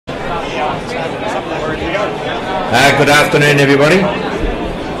Good afternoon, everybody.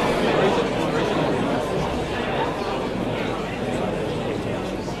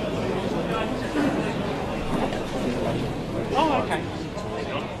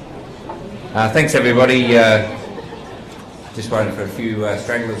 Thanks, everybody. Just waiting for a few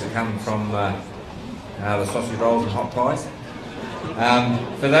stragglers to come from the sausage rolls and hot pies.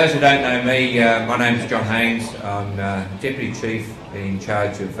 For those who don't know me, my name is John Haynes. I'm Deputy Chief in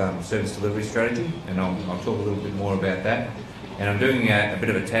charge of Service Delivery Strategy, and I'll talk a little bit more about that. And I'm doing a bit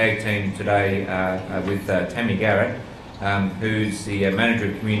of a tag team today with Tammy Garrett, who's the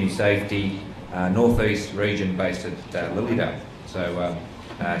Manager of Community Safety, North East region based at Lilydale. So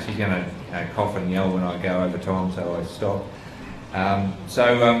she's going to cough and yell when I go over time, so I stop.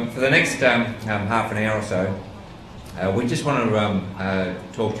 For the next half an hour or so, we just want to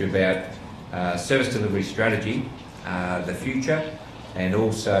talk to you about service delivery strategy, the future, and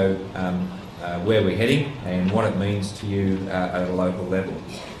also where we're heading and what it means to you at a local level.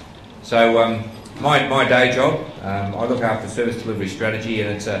 So my day job, I look after service delivery strategy,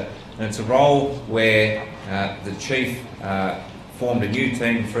 and it's a role where the chief formed a new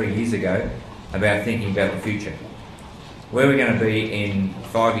team 3 years ago about thinking about the future. Where we're going to be in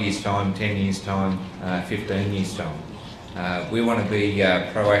 5 years' time, 10 years' time, 15 years' time. We want to be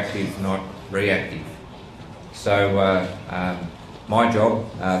proactive, not reactive. So my job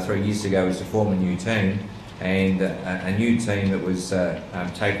 3 years ago was to form a new team, and a new team that was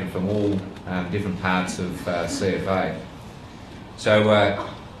taken from all different parts of CFA. So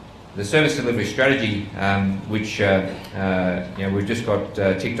the service delivery strategy, which we've just got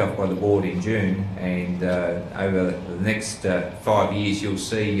ticked off by the board in June, and over the next 5 years you'll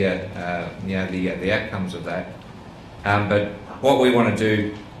see the outcomes of that. But what we want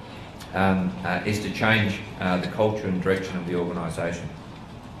to do is to change the culture and direction of the organisation.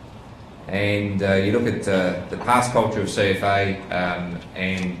 And you look at the past culture of CFA,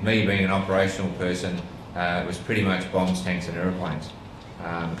 and me being an operational person, it was pretty much bombs, tanks and aeroplanes.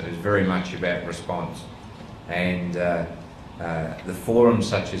 It was very much about response, and the forums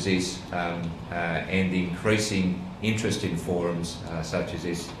such as this and the increasing interest in forums such as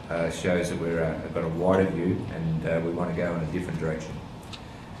this shows that we've got a wider view, and we want to go in a different direction.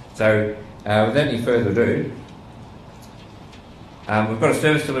 So without any further ado, we've got a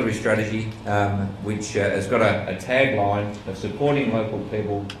service delivery strategy which has got a tagline of supporting local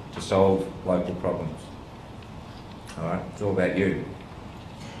people to solve local problems. All right, it's all about you.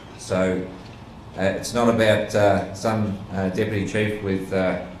 So it's not about some deputy chief with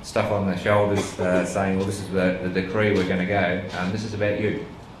stuff on their shoulders saying, well, this is the decree we're going to go. This is about you,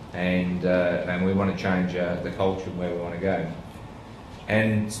 and we want to change the culture and where we want to go.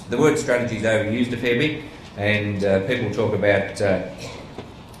 And the word strategy is overused a fair bit, and people talk about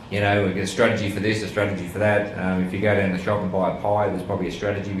we get a strategy for this, a strategy for that. If you go down the shop and buy a pie, there's probably a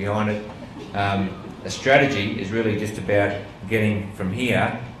strategy behind it. A strategy is really just about getting from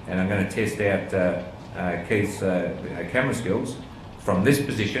here, and I'm going to test out Keith's camera skills from this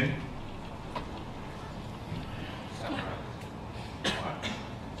position.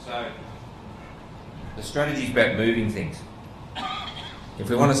 So the strategy is about moving things. If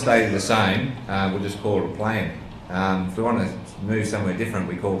we want to stay the same, we'll just call it a plan. If we want to move somewhere different,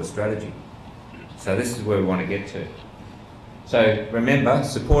 we call it a strategy. So this is where we want to get to. So remember,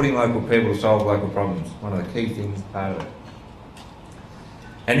 supporting local people to solve local problems, one of the key things, part of it.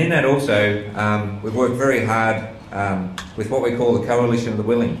 And in that also, we've worked very hard with what we call the Coalition of the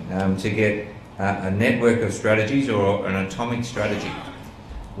Willing to get a network of strategies, or an atomic strategy,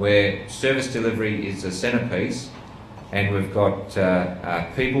 where service delivery is a centrepiece, and we've got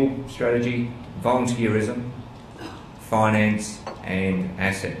people strategy, volunteerism, finance and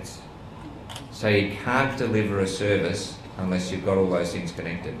assets. So you can't deliver a service unless you've got all those things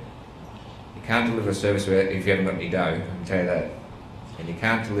connected. You can't deliver a service if you haven't got any dough, I can tell you that. And you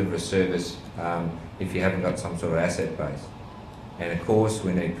can't deliver a service if you haven't got some sort of asset base. And of course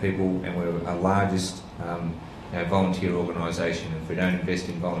we need people, and we're our largest volunteer organisation. If we don't invest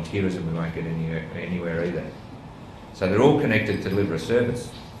in volunteerism, we won't get anywhere either. So they're all connected to deliver a service.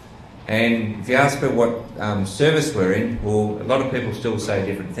 And if you ask for what service we're in, well, a lot of people still say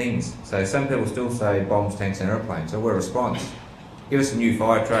different things. So some people still say bombs, tanks and aeroplanes. So we're a response. Give us a new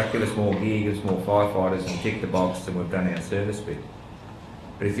fire truck, give us more gear, give us more firefighters, and tick the box, and we've done our service bit.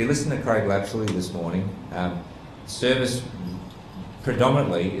 But if you listen to Craig Lapsley this morning, service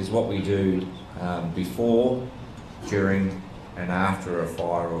predominantly is what we do before, during and after a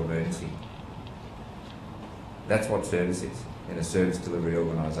fire or emergency. That's what service is in a service delivery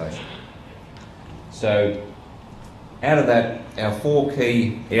organisation. So out of that, our 4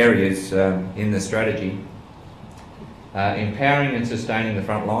 key areas in the strategy: empowering and sustaining the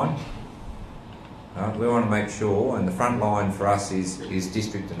front line. Right, we want to make sure, and the front line for us is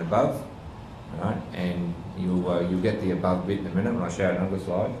district and above. Right, and you'll get the above bit in a minute when I show another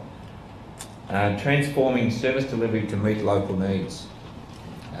slide. Transforming service delivery to meet local needs.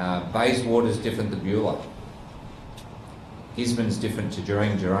 Bayswater's different to Beulah. Gisborne's different to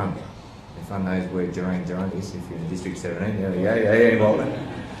Jurong. If one knows where Jurong is, if you're in District 17, there we go. Yeah, Walter.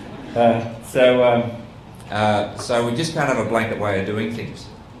 So we just can't have a blanket way of doing things.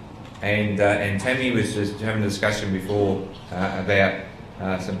 And Tammy was just having a discussion before about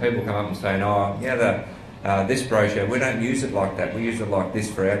some people come up and saying, oh, yeah, this brochure, we don't use it like that. We use it like this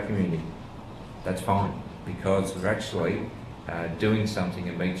for our community. That's fine, because we're actually doing something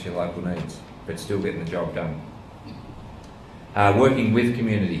that meets your local needs, but still getting the job done. Working with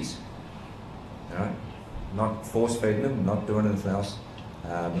communities, right? Not force feeding them, not doing anything else,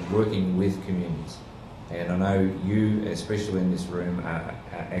 working with communities. And I know you, especially in this room, are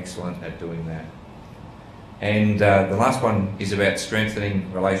excellent at doing that. And the last one is about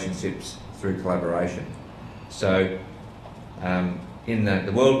strengthening relationships through collaboration. So in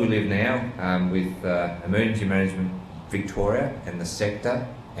the world we live now, with Emergency Management Victoria and the sector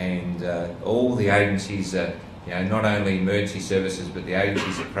and all the agencies, not only emergency services, but the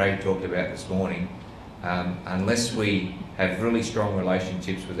agencies that Craig talked about this morning, unless we have really strong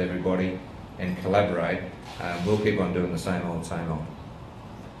relationships with everybody and collaborate, we'll keep on doing the same old.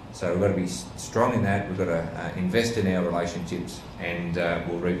 So we've got to be strong in that. We've got to invest in our relationships, and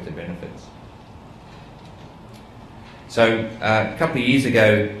we'll reap the benefits. So a couple of years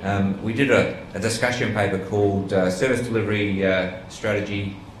ago, we did a discussion paper called Service Delivery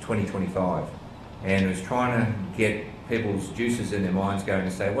Strategy 2025, and it was trying to get people's juices in their minds going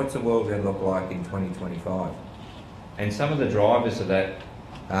to say, what's the world going to look like in 2025? And some of the drivers of that,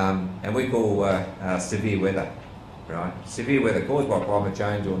 and we call severe weather, right? Severe weather caused by climate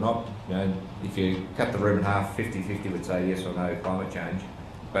change or not. If you cut the room in half, 50-50 would say yes or no climate change.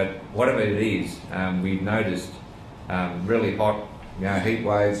 But whatever it is, we've noticed really hot, heat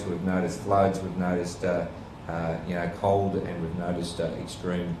waves. We've noticed floods. We've noticed cold, and we've noticed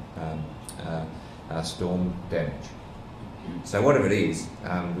extreme storm damage. So whatever it is,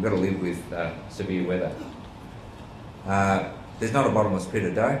 we've got to live with severe weather. There's not a bottomless pit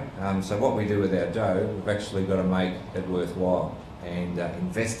of dough, so what we do with our dough, we've actually got to make it worthwhile and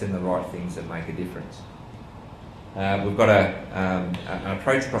invest in the right things that make a difference. We've got an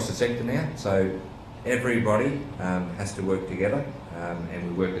approach across the sector now, so everybody has to work together,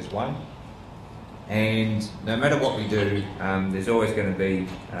 and we work as one. And no matter what we do, there's always going to be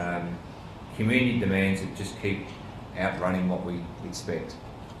community demands that just keep outrunning what we expect.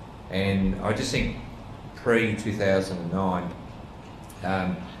 And I just think pre-2009,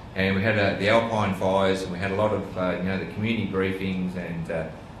 and we had the Alpine fires, and we had a lot of the community briefings,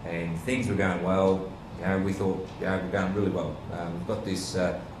 and things were going well. We thought we're going really well. We've got this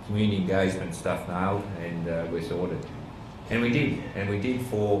community engagement stuff nailed, and we're sorted. And we did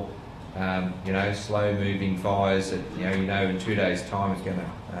for slow-moving fires that in 2 days' time it's going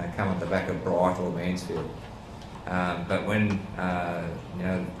to come at the back of Bright or Mansfield. But when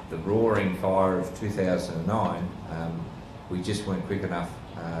the roaring fire of 2009, we just weren't quick enough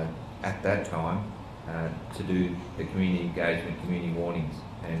at that time to do the community engagement, community warnings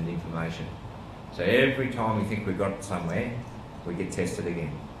and information. So every time we think we've got somewhere, we get tested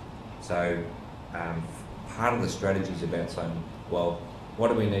again. So part of the strategy is about saying, well, what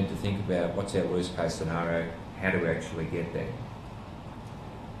do we need to think about? What's our worst case scenario? How do we actually get there?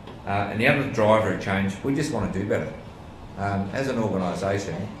 And the other driver of change, we just want to do better. As an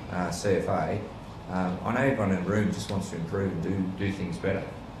organisation, CFA, I know everyone in the room just wants to improve and do things better.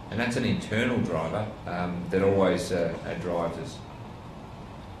 And that's an internal driver that always drives us.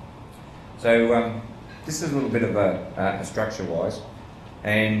 So this is a little bit of a structure-wise,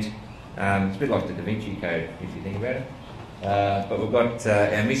 and it's a bit like the Da Vinci Code, if you think about it. But we've got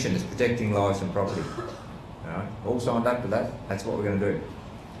our mission is protecting lives and property. All right, all signed up to that. That's what we're going to do.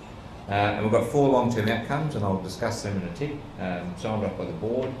 And we've got 4 long-term outcomes, and I'll discuss them in a tick, signed off by the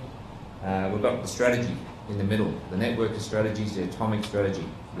board. We've got the strategy in the middle, the network of strategies, the atomic strategy,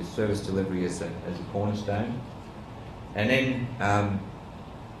 with service delivery as a cornerstone. And then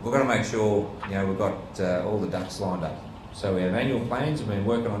we've got to make sure we've got all the ducks lined up. So we have annual plans, and we've been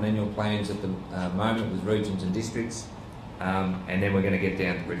working on annual plans at the moment with regions and districts, and then we're going to get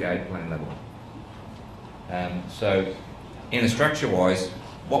down to brigade plan level. So in the structure-wise,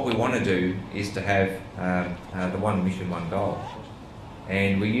 what we want to do is to have the one mission, one goal.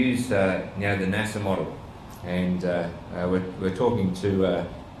 And we use the NASA model. And we're talking to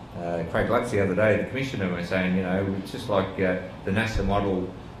Craig Lutz the other day, the Commissioner, and we're saying, you know, it's just like the NASA model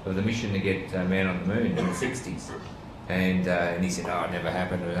of the mission to get man on the moon in the 60s. And he said, oh, it never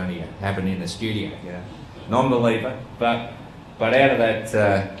happened, it only happened in the studio, you know. Non-believer, but out of that,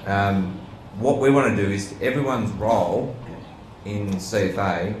 what we want to do is everyone's role in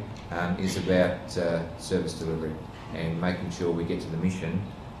CFA is about service delivery and making sure we get to the mission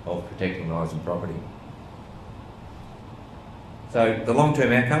of protecting lives and property. So the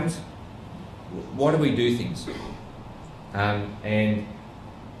long-term outcomes, why do we do things? And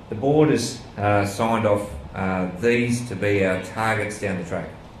the board has signed off these to be our targets down the track.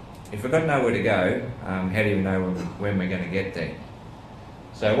 If we've got nowhere to go, how do we know when we're going to get there?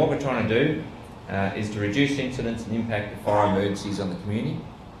 So what we're trying to do is to reduce incidents and impact of fire emergencies on the community,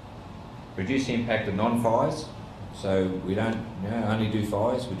 reduce the impact of non-fires, so we don't only do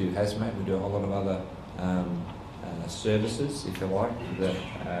fires, we do hazmat, we do a whole lot of other services, if you like,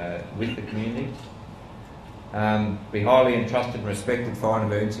 with the community. Be highly entrusted and respected fire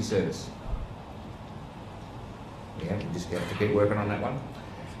and emergency service. Yeah, we just have to keep working on that one.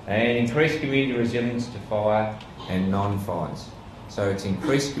 And increase community resilience to fire and non-fires. So it's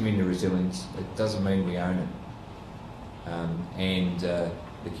increased community resilience, it doesn't mean we own it.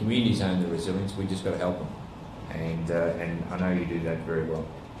 The communities own the resilience, we just got to help them. And I know you do that very well.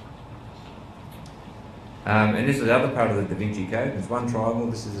 And this is the other part of the Da Vinci Code. There's one triangle,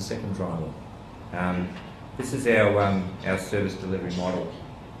 this is the second triangle. This is our service delivery model.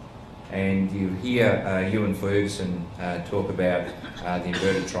 And you hear Ewan Ferguson talk about the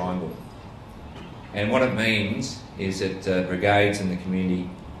inverted triangle. And what it means is that brigades and the community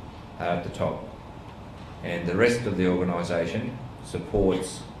are at the top. And the rest of the organisation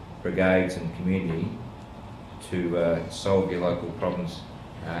supports brigades and community to solve your local problems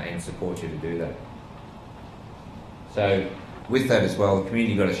and support you to do that. So with that as well, the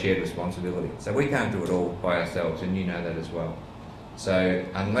community got a shared responsibility. So we can't do it all by ourselves, and you know that as well. So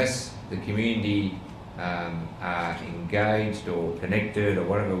unless the community are engaged or connected or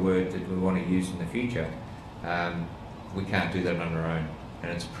whatever word that we want to use in the future, we can't do that on our own.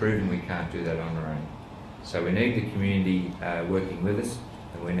 And it's proven we can't do that on our own. So we need the community working with us,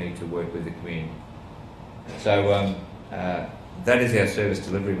 and we need to work with the community. So that is our service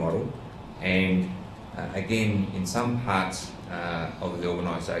delivery model. And again, in some parts of the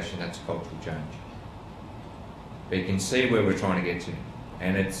organisation, that's cultural change. But you can see where we're trying to get to.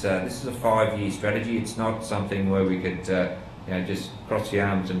 And it's this is a 5-year strategy. It's not something where we could just cross the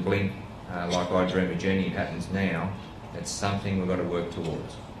arms and blink like I dream a journey. It happens now. It's something we've got to work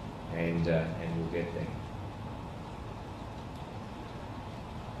towards, and we'll get there.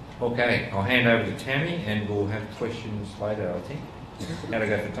 Okay, I'll hand over to Tammy, and we'll have questions later, I think. How to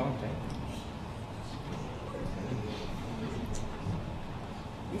go for time, Tammy?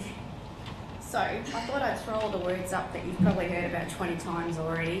 So, I thought I'd throw all the words up that you've probably heard about 20 times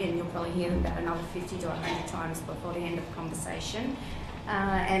already, and you'll probably hear them about another 50 to 100 times before the end of the conversation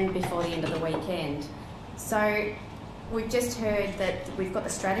and before the end of the weekend. So, we've just heard that we've got the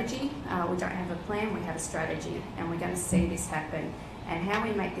strategy, we don't have a plan, we have a strategy, and we're going to see this happen. And how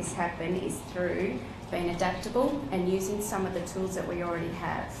we make this happen is through being adaptable and using some of the tools that we already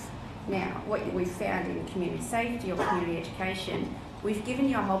have. Now, what we've found in community safety or community education, we've given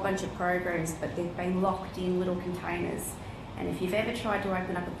you a whole bunch of programs, but they've been locked in little containers. And if you've ever tried to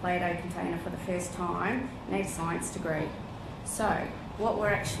open up a Play-Doh container for the first time, you need a science degree. So, what we're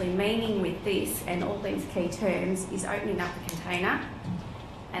actually meaning with this and all these key terms is opening up the container,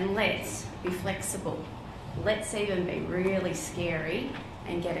 and let's be flexible. Let's even be really scary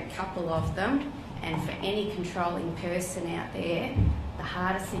and get a couple of them. And for any controlling person out there, the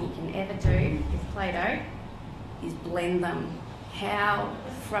hardest thing you can ever do with Play-Doh is blend them. How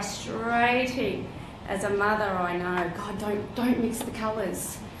frustrating. As a mother, I know, God, don't mix the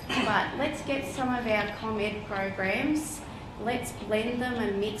colours. But let's get some of our ComEd programs, let's blend them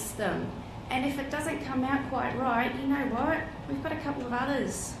and mix them. And if it doesn't come out quite right, you know what? We've got a couple of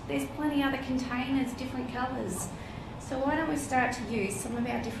others. There's plenty other containers, different colours. So why don't we start to use some of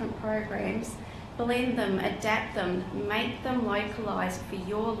our different programs, blend them, adapt them, make them localised for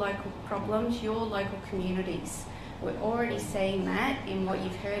your local problems, your local communities. We're already seeing that in what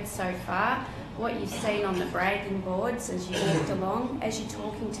you've heard so far, what you've seen on the bragging boards as you walked along, as you're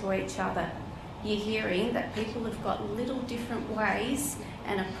talking to each other. You're hearing that people have got little different ways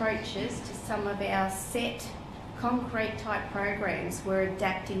and approaches to some of our set, concrete type programs. We're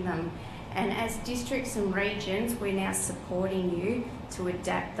adapting them. And as districts and regions, we're now supporting you to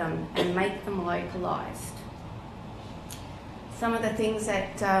adapt them and make them localised. Some of the things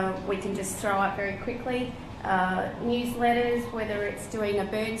that we can just throw up very quickly. newsletters, whether it's doing a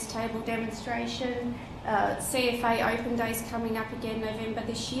Burns table demonstration. CFA Open Days coming up again November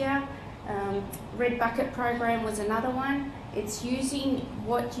this year. Red Bucket program was another one. It's using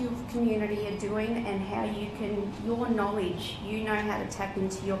what your community are doing and how you can, your knowledge, you know how to tap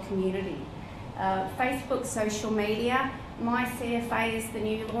into your community. Facebook, social media. My CFA is the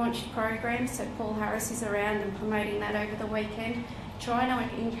new launched program, so Paul Harris is around and promoting that over the weekend. Trying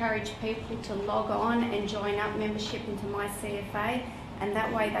to encourage people to log on and join up membership into My CFA, and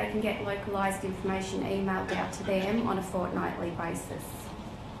that way they can get localised information emailed out to them on a fortnightly basis.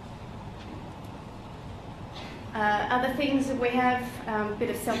 Other things that we have, a bit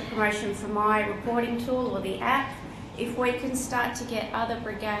of self-promotion for my reporting tool or the app. If we can start to get other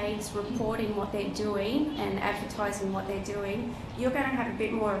brigades reporting what they're doing and advertising what they're doing, you're going to have a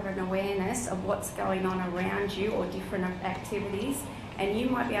bit more of an awareness of what's going on around you or different activities, and you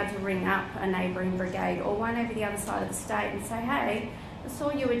might be able to ring up a neighbouring brigade or one over the other side of the state and say, hey, I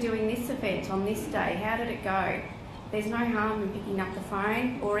saw you were doing this event on this day, how did it go? There's no harm in picking up the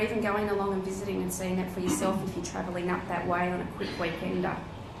phone or even going along and visiting and seeing it for yourself if you're travelling up that way on a quick weekender.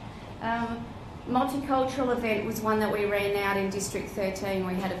 Multicultural event was one that we ran out in District 13.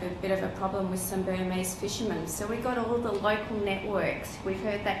 We had a bit of a problem with some Burmese fishermen. So we got all the local networks. We've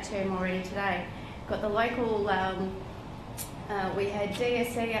heard that term already today. Got the local, we had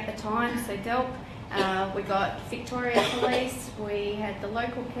DSE at the time, so DELP. We got Victoria Police, we had the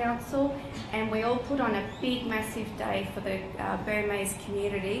local council, and we all put on a big massive day for the Burmese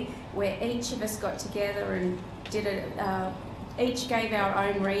community where each of us got together and did it, each gave our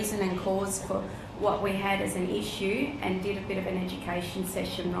own reason and cause for what we had as an issue and did a bit of an education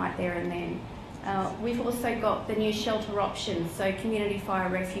session right there and then. We've also got the new shelter options, so community fire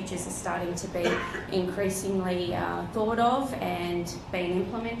refuges are starting to be increasingly thought of and being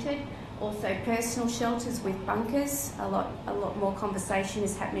implemented. Also personal shelters with bunkers, a lot more conversation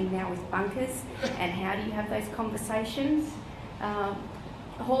is happening now with bunkers and how do you have those conversations.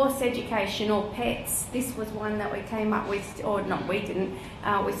 Horse education or pets, this was one that we came up with, or not we didn't,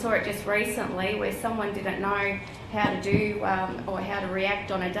 we saw it just recently where someone didn't know how to do or how to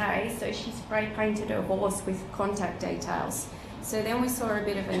react on a day, so she spray painted her horse with contact details. So then we saw a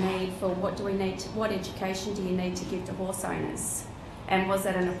bit of a need for what education do you need to give to horse owners, and was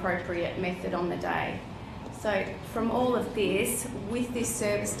that an appropriate method on the day? So from all of this, with this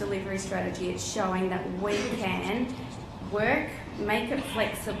service delivery strategy, it's showing that we can work, make it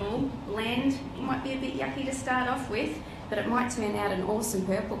flexible. Land might be a bit yucky to start off with, but it might turn out an awesome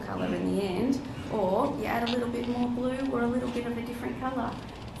purple colour in the end, or you add a little bit more blue or a little bit of a different colour.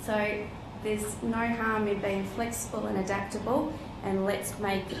 So there's no harm in being flexible and adaptable, and let's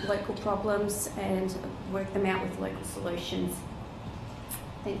make local problems and work them out with local solutions.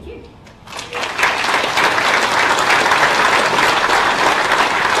 Thank you.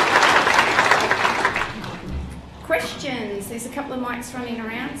 Questions? There's a couple of mics running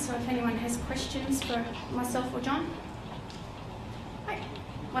around, so if anyone has questions for myself or John. Hey,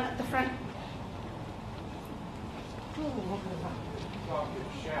 one at the front.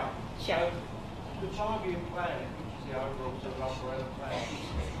 Shout. The 5-year plan, which is the overall sort of operating plan,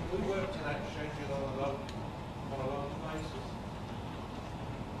 we work to that schedule on a local basis.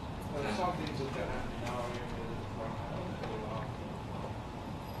 There are some things that don't happen in our area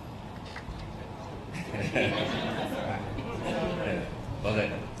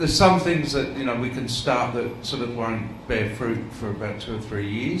there's some things that we can start that sort of won't bear fruit for about 2 or 3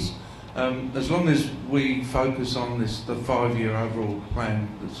 years. As long as we focus on the 5-year overall plan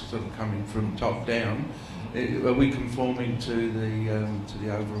that's sort of coming from top down, are we conforming to the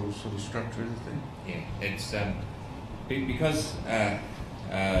overall sort of structure of the thing? Yeah, it's because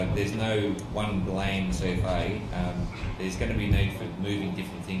there's no one blame CFA. There's going to be need for moving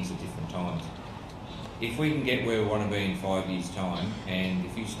different things at different times. If we can get where we want to be in 5 years' time, and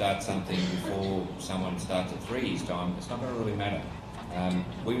if you start something before someone starts at 3 years' time, it's not going to really matter.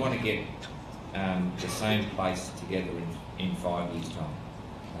 We want to get the same place together in 5 years'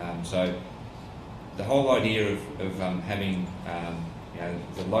 time. So the whole idea of having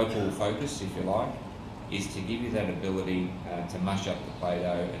the local focus, if you like, is to give you that ability to mush up the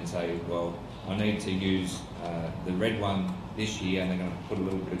Play-Doh and say, well, I need to use the red one this year, and they're going to put a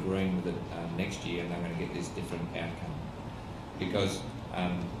little bit of green with it next year, and they're going to get this different outcome. Because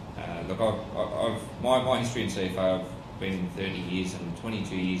look, my history in CFA, I've been 30 years and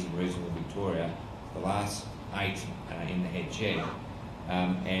 22 years in regional Victoria, the last 8 in the head chair,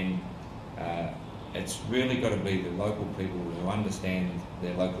 and it's really got to be the local people who understand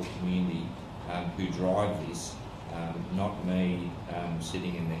their local community who drive this not me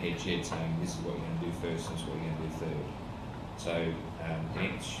sitting in the head shed saying this is what you're going to do first, this is what you're going to do third. So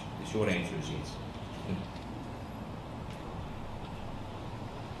the short answer is yes.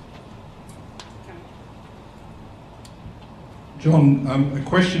 John, a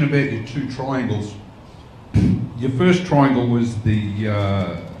question about your two triangles. Your first triangle was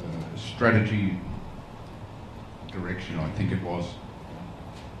the strategy direction, I think it was.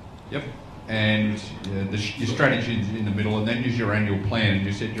 Yep. And your strategy is in the middle, and then there's your annual plan. And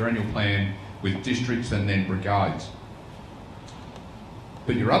you said your annual plan with districts and then brigades.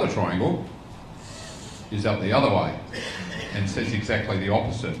 But your other triangle is up the other way and says exactly the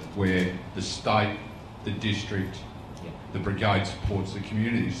opposite, where the state, the district, the brigade supports the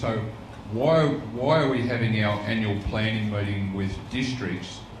community. So why are we having our annual planning meeting with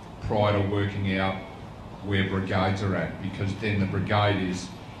districts prior to working out where brigades are at? Because then the brigade is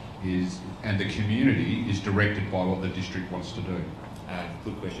and the community is directed by what the district wants to do.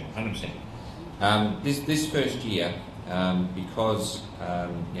 Good question, 100%. This first year, because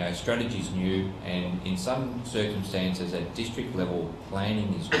strategy's new, and in some circumstances at district level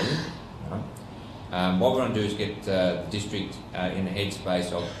planning is new. Right? What we're going to do is get the district in the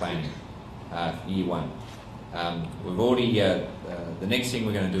headspace of planning year one. We've already the next thing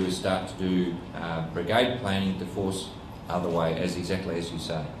we're going to do is start to do brigade planning to force other way, exactly as you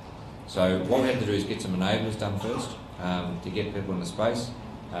say. So what we have to do is get some enablers done first to get people in the space.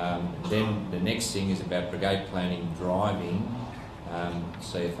 Then the next thing is about brigade planning driving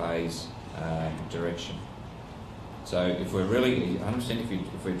CFA's direction. So if we're really 100%,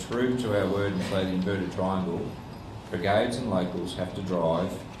 if we're true to our word and say the inverted triangle, brigades and locals have to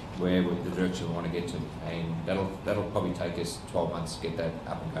drive where the direction we want to get to, and that'll probably take us 12 months to get that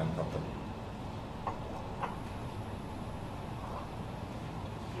up and going properly.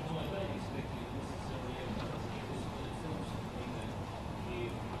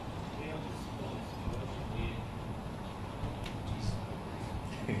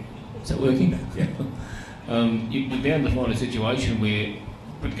 Is that working? Yeah. You're bound to find a situation where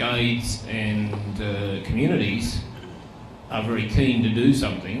brigades and communities are very keen to do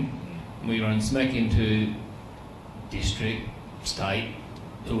something. We run smack into district, state,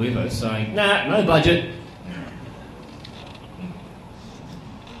 whoever saying, nah, no budget.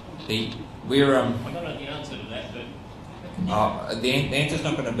 I don't know the answer to that, but... the answer's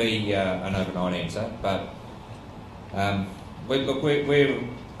not going to be an overnight answer, but we're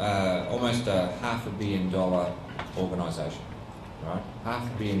almost a $500 million organisation, right?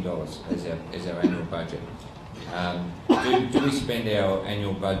 $500 million as our annual budget. Do we spend our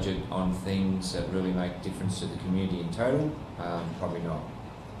annual budget on things that really make a difference to the community in total? Probably not.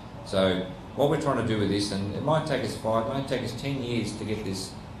 So what we're trying to do with this, and it might take us 5, it might take us 10 years to get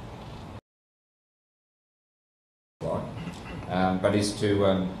this right, but is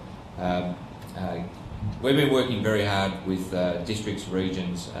to we've been working very hard with districts,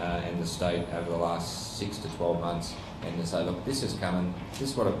 regions and the state over the last 6 to 12 months, and to say, look, this is coming,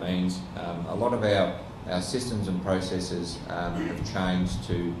 this is what it means. A lot of our systems and processes have changed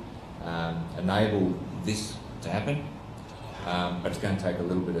to enable this to happen, but it's going to take a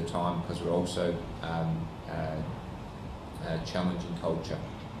little bit of time because we're also challenging culture,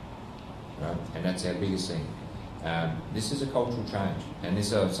 right? And that's our biggest thing. This is a cultural change, and this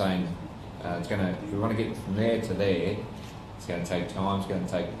is what I'm saying. If we want to get from there to there, it's going to take time, it's going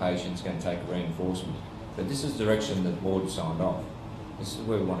to take patience, it's going to take reinforcement. But this is the direction that the board signed off. This is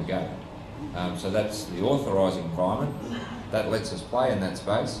where we want to go. So that's the authorising environment. That lets us play in that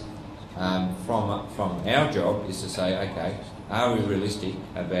space. From our job is to say, okay, are we realistic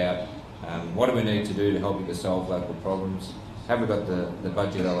about what do we need to do to help you to solve local problems? Have we got the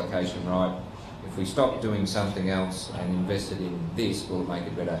budget allocation right? If we stop doing something else and invested in this, will it make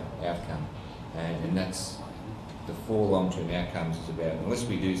a better outcome? And that's the 4 long-term outcomes is about. Unless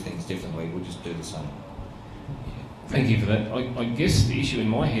we do things differently, we'll just do the same. Thank you for that. I guess the issue in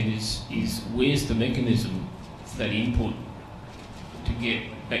my head is where's the mechanism for that input to get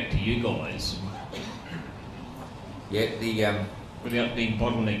back to you guys? Yeah, without being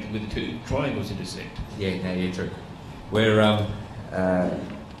bottlenecked with the 2 triangles intersect. Yeah, no, you're true.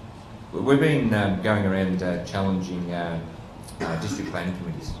 We've been going around challenging district planning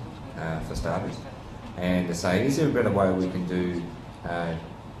committees for starters, and to say, is there a better way we can do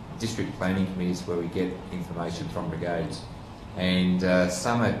district planning committees where we get information from brigades? And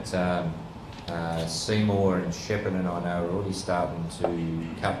some at Seymour and Shepparton and I know are already starting to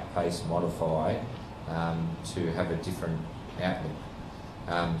cut, paste, modify to have a different outlook.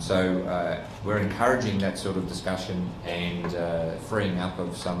 So we're encouraging that sort of discussion and freeing up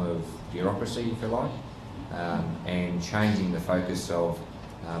of some of bureaucracy, if you like, and changing the focus of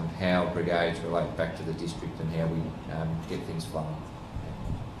how brigades relate back to the district and how we get things flowing.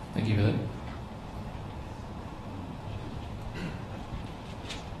 Thank you for that.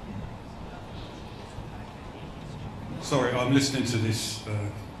 Sorry, I'm listening to this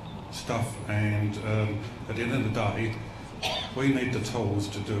stuff, and at the end of the day, we need the tools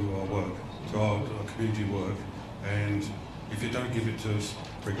to do our work, to our community work, and if you don't give it to us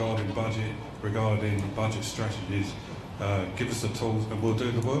regarding budget strategies, give us the tools and we'll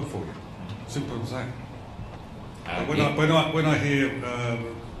do the work for you. Simple as that. When I hear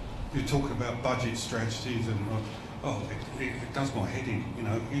you talking about budget strategies and it does my head in. You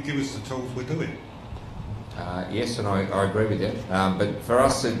know, you give us the tools, we'll do it. Yes, and I agree with that. But for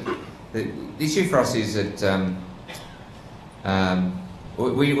us, the issue for us is that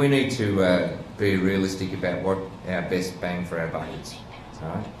we need to be realistic about what our best bang for our buck is.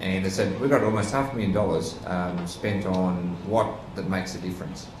 Right? And as I said, we've got almost $500,000 spent on what that makes a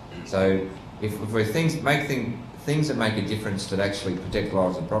difference. So if we're make things that make a difference that actually protect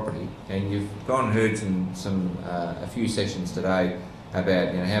lives and property, and you've gone and heard a few sessions today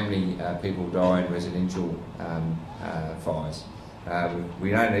about how many people die in residential fires. We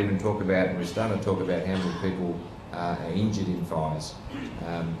don't even talk about, and we're starting to talk about how many people are injured in fires.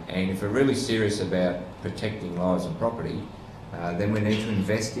 And if we're really serious about protecting lives and property, then we need to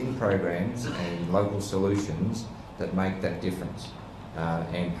invest in programs and local solutions that make that difference.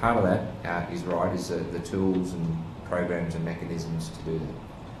 And part of that is the tools and programs and mechanisms to do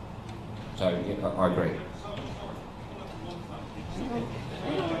that. So yeah, I agree.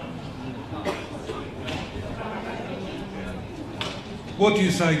 What do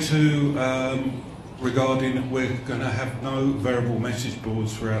you say to regarding we're going to have no variable message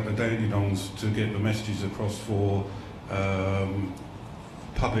boards throughout the Dandenongs to get the messages across for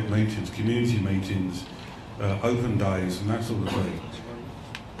public meetings, community meetings, open days and that sort of thing?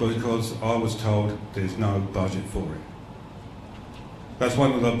 Because I was told there's no budget for it. That's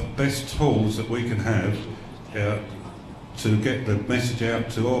one of the best tools that we can have to get the message out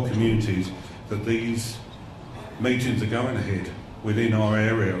to our communities that these meetings are going ahead within our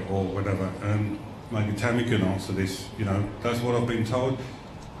area or whatever. And maybe Tammy can answer this. You know, that's what I've been told.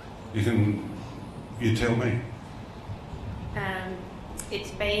 You tell me.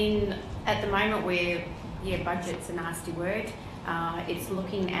 It's been, at the moment where, budget's a nasty word. It's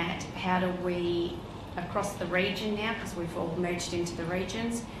looking at how do we, across the region now, because we've all merged into the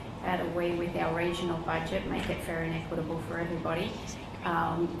regions, how do we, with our regional budget, make it fair and equitable for everybody?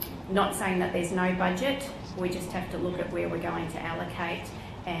 Not saying that there's no budget, we just have to look at where we're going to allocate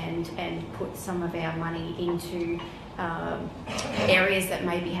and put some of our money into areas that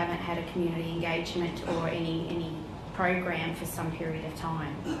maybe haven't had a community engagement or any program for some period of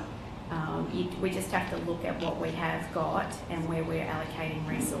time. We just have to look at what we have got and where we're allocating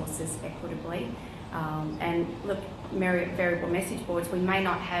resources equitably. And look, variable message boards, we may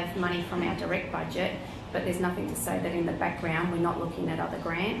not have money from our direct budget, but there's nothing to say that in the background we're not looking at other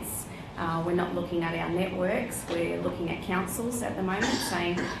grants. We're not looking at our networks. We're looking at councils at the moment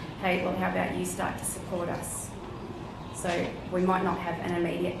saying, hey, well, how about you start to support us? So we might not have an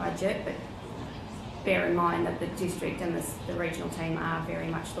immediate budget, but bear in mind that the district and the regional team are very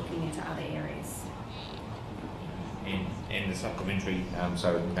much looking into other areas. And the supplementary,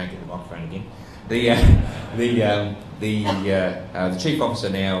 so we can make it the microphone again. The chief officer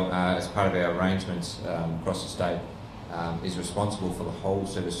now, as part of our arrangements across the state, is responsible for the whole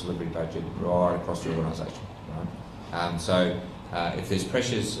service delivery budget right across the organisation. Right? So if there's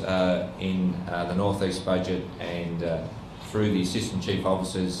pressures in the northeast budget and through the assistant chief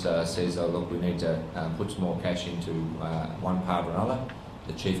officers says, oh look, we need to put some more cash into one part or another,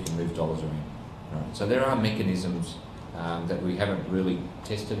 the chief can move dollars around. Right? So there are mechanisms that we haven't really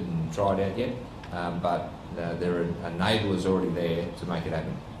tested and tried out yet, but there are enablers already there to make it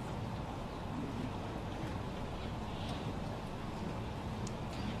happen.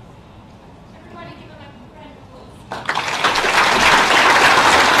 Everybody give them a round of applause.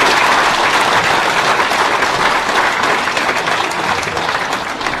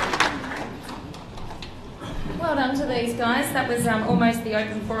 Well done to these guys. That was almost the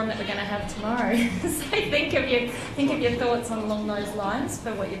open forum that we're going to have tomorrow. So think of your thoughts along those lines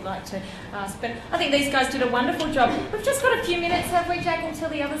for what you'd like to ask. But I think these guys did a wonderful job. We've just got a few minutes, have we, Jack, until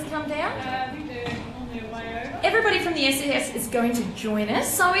the others come down? We do, on their way over. Everybody from the SES is going to join us.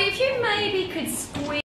 So if you maybe could squeeze